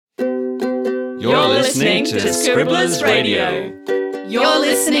You're listening to Scribblers Radio. You're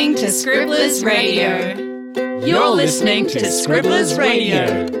listening to Scribblers Radio. You're listening to Scribblers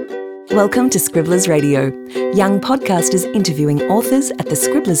Radio. Welcome to Scribblers Radio, young podcasters interviewing authors at the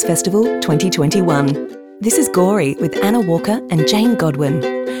Scribblers Festival 2021. This is Gory with Anna Walker and Jane Godwin.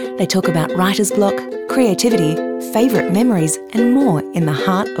 They talk about writer's block, creativity, favourite memories and more in the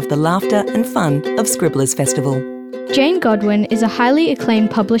heart of the laughter and fun of Scribblers Festival. Jane Godwin is a highly acclaimed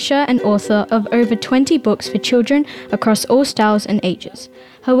publisher and author of over 20 books for children across all styles and ages.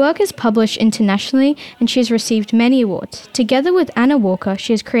 Her work is published internationally and she has received many awards. Together with Anna Walker,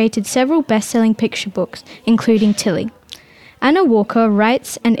 she has created several best-selling picture books, including Tilly. Anna Walker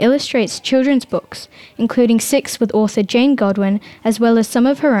writes and illustrates children's books, including 6 with author Jane Godwin, as well as some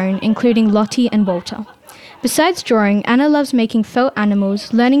of her own, including Lottie and Walter. Besides drawing, Anna loves making felt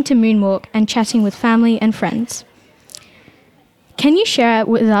animals, learning to moonwalk, and chatting with family and friends. Can you share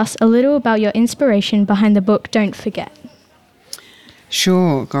with us a little about your inspiration behind the book Don't Forget?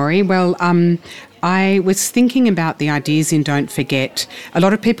 Sure, Gory. Well, I was thinking about the ideas in Don't Forget. A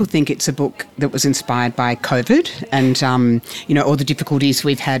lot of people think it's a book that was inspired by COVID and, all the difficulties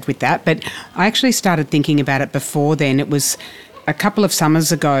we've had with that. But I actually started thinking about it before then. It was a couple of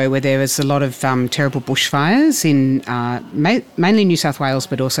summers ago where there was a lot of terrible bushfires in mainly New South Wales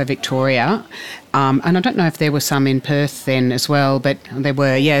but also Victoria. And I don't know if there were some in Perth then as well, but there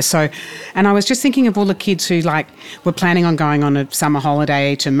were, yeah. So, and I was just thinking of all the kids who were planning on going on a summer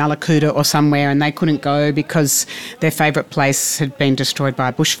holiday to Malakuta or somewhere and they couldn't go because their favourite place had been destroyed by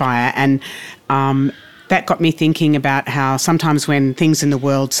a bushfire. And that got me thinking about how sometimes when things in the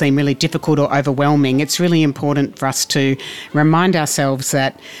world seem really difficult or overwhelming, it's really important for us to remind ourselves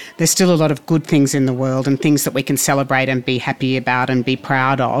that there's still a lot of good things in the world and things that we can celebrate and be happy about and be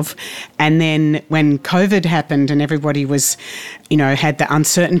proud of. And then when COVID happened and everybody was, had the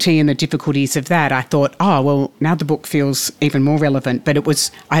uncertainty and the difficulties of that, I thought, oh, well, now the book feels even more relevant. But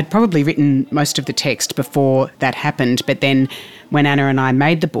I had probably written most of the text before that happened. But then when Anna and I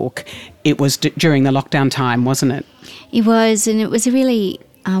made the book, it was during the lockdown time, wasn't it? It was, and it was a really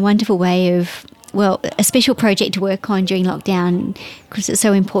wonderful way of, a special project to work on during lockdown because it's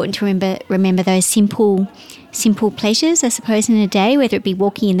so important to remember those simple pleasures, I suppose, in a day, whether it be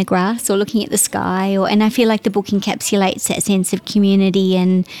walking in the grass or looking at the sky. And I feel like the book encapsulates that sense of community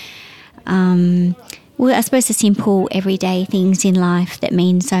and, I suppose the simple everyday things in life that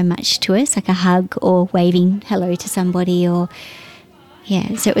mean so much to us, like a hug or waving hello to somebody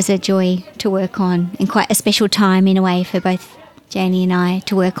so it was a joy to work on and quite a special time in a way for both Janie and I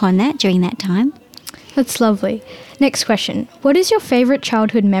to work on that during that time. That's lovely. Next question. What is your favourite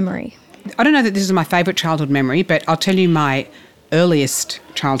childhood memory? I don't know that this is my favourite childhood memory, but I'll tell you my earliest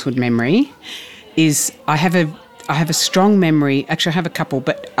childhood memory is I have a strong memory. Actually, I have a couple,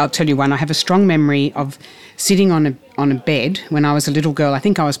 but I'll tell you one. I have a strong memory of sitting on a bed when I was a little girl. I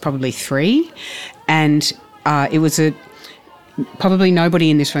think I was probably 3, and it was probably nobody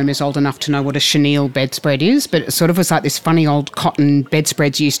in this room is old enough to know what a chenille bedspread is, but it sort of was like this funny old cotton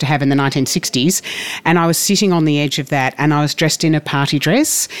bedspreads you used to have in the 1960s. And I was sitting on the edge of that and I was dressed in a party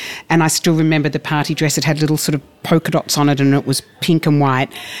dress. And I still remember the party dress. It had little sort of polka dots on it and it was pink and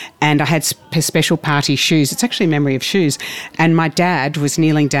white. And I had special party shoes. It's actually a memory of shoes. And my dad was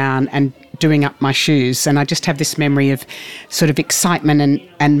kneeling down and doing up my shoes, and I just have this memory of sort of excitement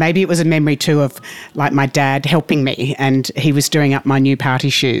and maybe it was a memory too of like my dad helping me and he was doing up my new party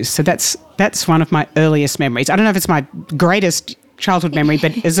shoes. So that's one of my earliest memories. I don't know if it's my greatest childhood memory,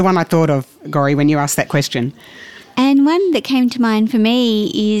 but it's the one I thought of, Gory, when you asked that question. And one that came to mind for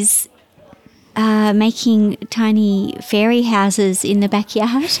me is making tiny fairy houses in the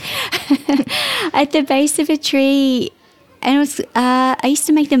backyard at the base of a tree. And it was, I used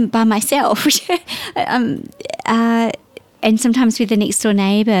to make them by myself and sometimes with the next door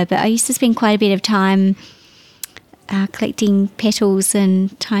neighbour, but I used to spend quite a bit of time collecting petals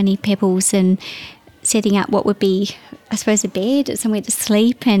and tiny pebbles and setting up what would be, I suppose, a bed, somewhere to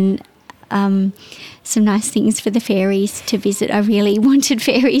sleep and some nice things for the fairies to visit. I really wanted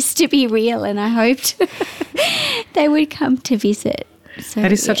fairies to be real and I hoped they would come to visit. So,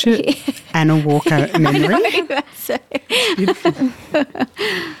 that is such an Anna Walker memory. Beautiful.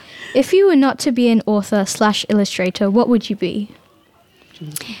 If you were not to be an author/illustrator, what would you be?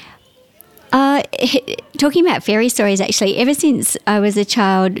 Talking about fairy stories, actually, ever since I was a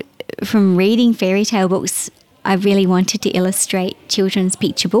child, from reading fairy tale books, I really wanted to illustrate children's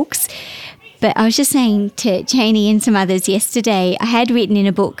picture books. But I was just saying to Janie and some others yesterday, I had written in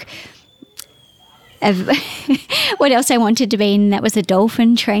a book what else I wanted to be, and that was a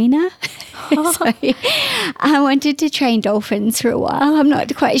dolphin trainer. So I wanted to train dolphins for a while. I'm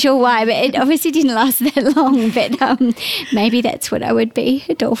not quite sure why, but it obviously didn't last that long. But maybe that's what I would be,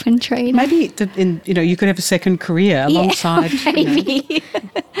 a dolphin trainer. Maybe you could have a second career alongside. Maybe.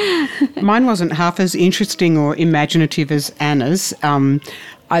 Mine wasn't half as interesting or imaginative as Anna's.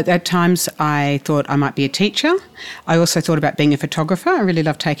 At times I thought I might be a teacher. I also thought about being a photographer. I really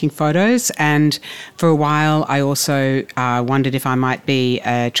love taking photos. And for a while I also wondered if I might be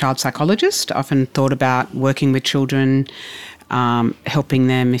a child psychologist. I often thought about working with children, helping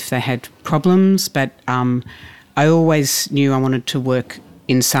them if they had problems. But I always knew I wanted to work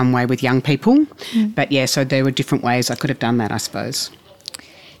in some way with young people. But yeah, so there were different ways I could have done that, I suppose.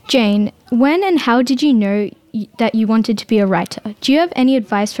 Jane, when and how did you know that you wanted to be a writer? Do you have any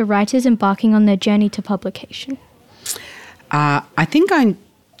advice for writers embarking on their journey to publication? I think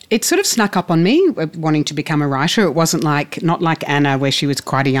it sort of snuck up on me wanting to become a writer. It wasn't not like Anna, where she was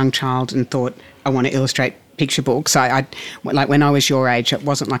quite a young child and thought, I want to illustrate picture books. I like when I was your age, it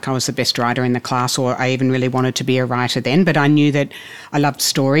wasn't like I was the best writer in the class, or I even really wanted to be a writer then, but I knew that I loved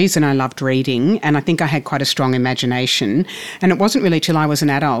stories and I loved reading, and I think I had quite a strong imagination. And it wasn't really till I was an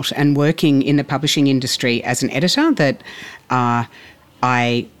adult and working in the publishing industry as an editor that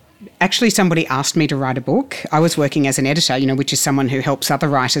somebody asked me to write a book. I was working as an editor, which is someone who helps other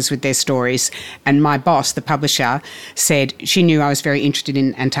writers with their stories. And my boss, the publisher, said she knew I was very interested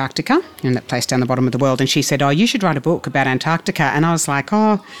in Antarctica, that place down the bottom of the world. And she said, you should write a book about Antarctica. And I was like,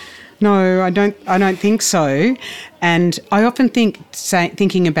 no, I don't think so. And I often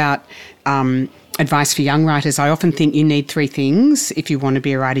thinking about advice for young writers, I often think you need three things if you want to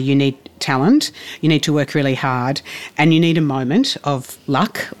be a writer. You need talent, you need to work really hard, and you need a moment of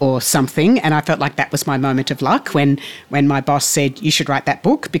luck or something. And I felt like that was my moment of luck when my boss said, you should write that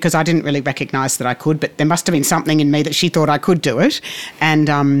book, because I didn't really recognise that I could, but there must have been something in me that she thought I could do it. And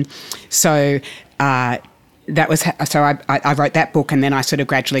I wrote that book, and then I sort of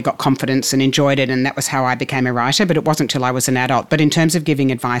gradually got confidence and enjoyed it, and that was how I became a writer. But it wasn't till I was an adult. But in terms of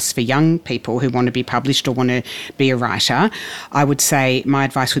giving advice for young people who want to be published or want to be a writer, I would say my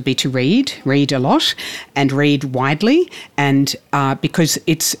advice would be to read a lot and read widely, and because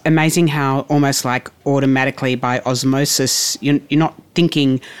it's amazing how almost like automatically by osmosis, you're not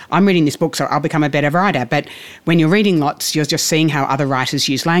thinking, I'm reading this book so I'll become a better writer. But when you're reading lots, you're just seeing how other writers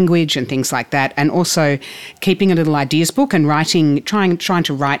use language and things like that, and also keeping a little ideas book and trying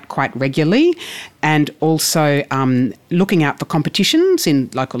to write quite regularly, and also looking out for competitions in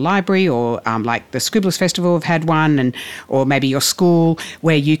local library or like the Scribblers Festival have had one, or maybe your school,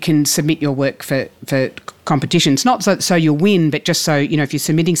 where you can submit your work for competitions, not so you'll win, but just so, if you're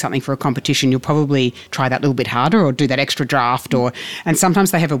submitting something for a competition, you'll probably try that little bit harder or do that extra draft, and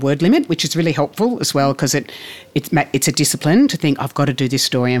sometimes they have a word limit, which is really helpful as well, because it's a discipline to think, I've got to do this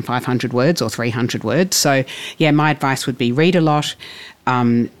story in 500 words or 300 words. So yeah, my advice would be read a lot,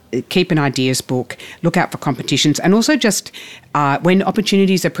 keep an ideas book, look out for competitions, and also just when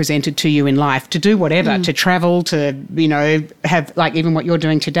opportunities are presented to you in life, to do whatever, to travel, to, have like even what you're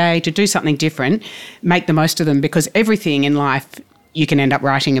doing today, to do something different, make the most of them, because everything in life you can end up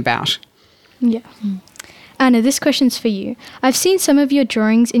writing about. Yeah. Anna, this question's for you. I've seen some of your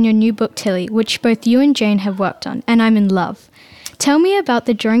drawings in your new book, Tilly, which both you and Jane have worked on, and I'm in love. Tell me about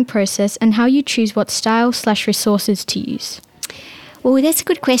the drawing process and how you choose what style/resources to use. Well, that's a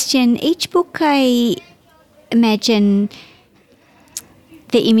good question. Each book I imagine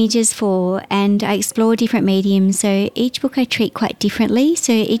the images for, and I explore different mediums. So each book I treat quite differently.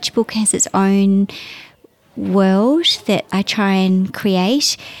 So each book has its own world that I try and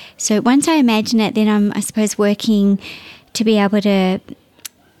create. So once I imagine it, then I'm, I suppose, working to be able to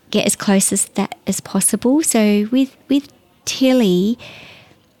get as close as that as possible. So with Tilly,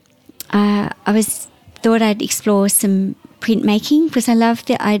 I thought I'd explore some printmaking, because I love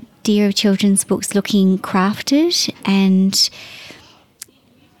the idea of children's books looking crafted and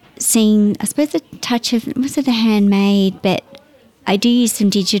seeing, I suppose, the touch of, most of the handmade, but I do use some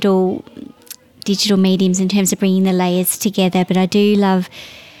digital mediums in terms of bringing the layers together. But I do love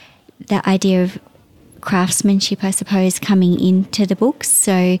the idea of craftsmanship, I suppose, coming into the books.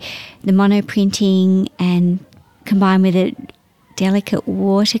 So the monoprinting and combined with a delicate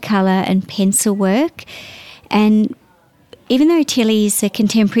watercolour and pencil work. And even though Tilly is a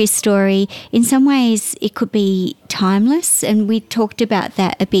contemporary story, in some ways it could be timeless, and we talked about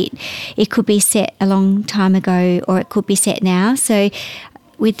that a bit. It could be set a long time ago, or it could be set now. So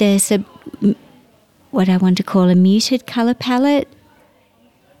with the what I want to call a muted colour palette,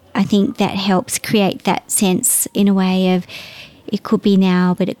 I think that helps create that sense in a way of it could be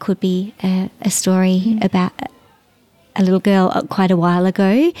now, but it could be a story about a little girl quite a while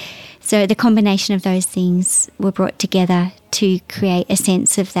ago. So the combination of those things were brought together to create a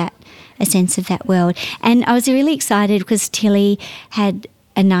sense of that world. And I was really excited because Tilly had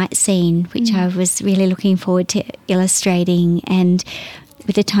a night scene, which I was really looking forward to illustrating, and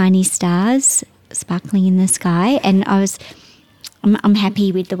with the tiny stars sparkling in the sky. And I'm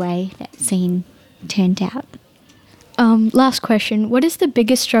happy with the way that scene turned out. Last question. What is the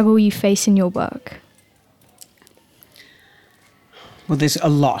biggest struggle you face in your work? Well, there's a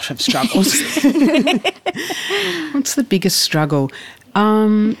lot of struggles. What's the biggest struggle?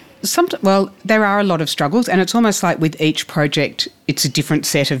 There are a lot of struggles, and it's almost like with each project, it's a different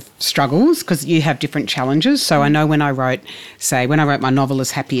set of struggles because you have different challenges. So I know when I wrote my novel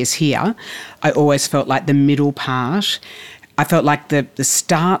As Happy As Here, I always felt like the middle part, I felt like the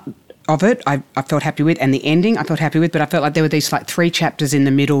start of it I felt happy with, and the ending I felt happy with, but I felt like there were these like 3 chapters in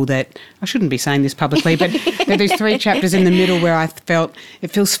the middle that, I shouldn't be saying this publicly, but there are these 3 chapters in the middle where I felt it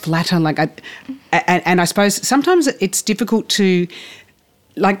feels flatter, and I suppose sometimes it's difficult to,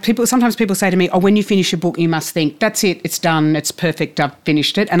 like, sometimes people say to me, when you finish a book, you must think, that's it, it's done, it's perfect, I've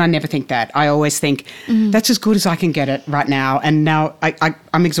finished it. And I never think that. I always think, that's as good as I can get it right now. And now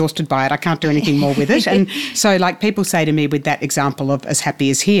I'm exhausted by it. I can't do anything more with it. And so, like, people say to me with that example of As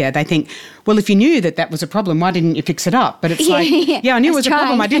Happy As Here, they think, well, if you knew that was a problem, why didn't you fix it up? But it's I knew it was a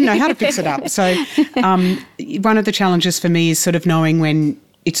problem. I didn't know how to fix it up. So one of the challenges for me is sort of knowing when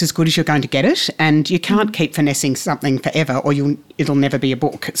it's as good as you're going to get it, and you can't keep finessing something forever or it'll never be a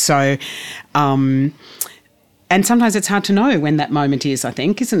book. So, and sometimes it's hard to know when that moment is, I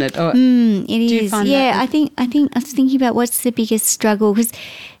think, isn't it? Or, it is. I think I was thinking about what's the biggest struggle, because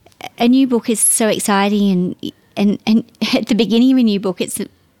a new book is so exciting, and at the beginning of a new book,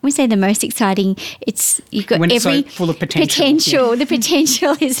 we say the most exciting. You've got when it's every so full of potential. Yeah. The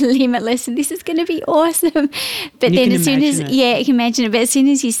potential is limitless, and this is going to be awesome. But then, as soon as you can imagine it. But as soon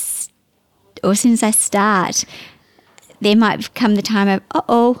as I start, there might come the time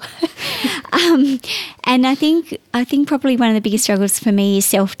of and I think probably one of the biggest struggles for me is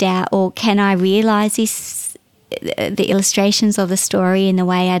self-doubt, or can I realise the illustrations of the story in the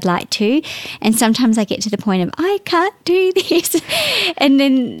way I'd like to. And sometimes I get to the point of, I can't do this. And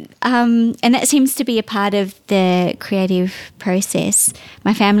then, and that seems to be a part of the creative process.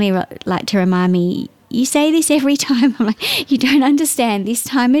 My family like to remind me, you say this every time. I'm like, you don't understand. This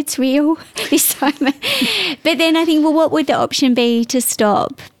time it's real. This time. But then I think, well, what would the option be to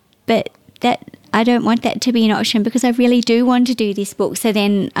stop? But I don't want that to be an option, because I really do want to do this book. So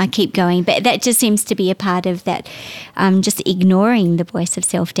then I keep going. But that just seems to be a part of that, just ignoring the voice of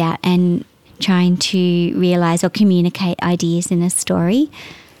self-doubt and trying to realise or communicate ideas in a story.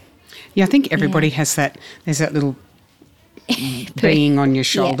 Yeah, I think everybody has that. There's that little being on your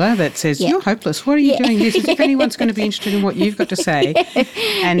shoulder that says, you're hopeless. What are you doing this? As if anyone's going to be interested in what you've got to say.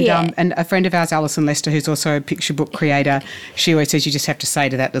 And and a friend of ours, Alison Lester, who's also a picture book creator, she always says you just have to say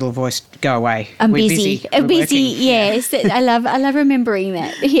to that little voice, go away. We're busy. I'm busy, yes. I love remembering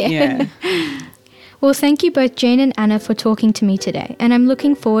that. Yeah. Well, thank you both, Jane and Anna, for talking to me today. And I'm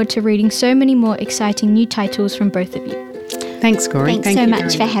looking forward to reading so many more exciting new titles from both of you. Thanks, Corey. Thanks so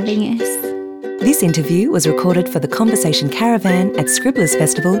much for having us. This interview was recorded for the Conversation Caravan at Scribblers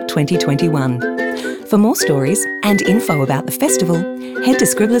Festival 2021. For more stories and info about the festival, head to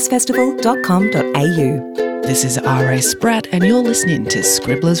scribblersfestival.com.au. This is R.A. Spratt, and you're listening to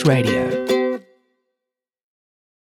Scribblers Radio.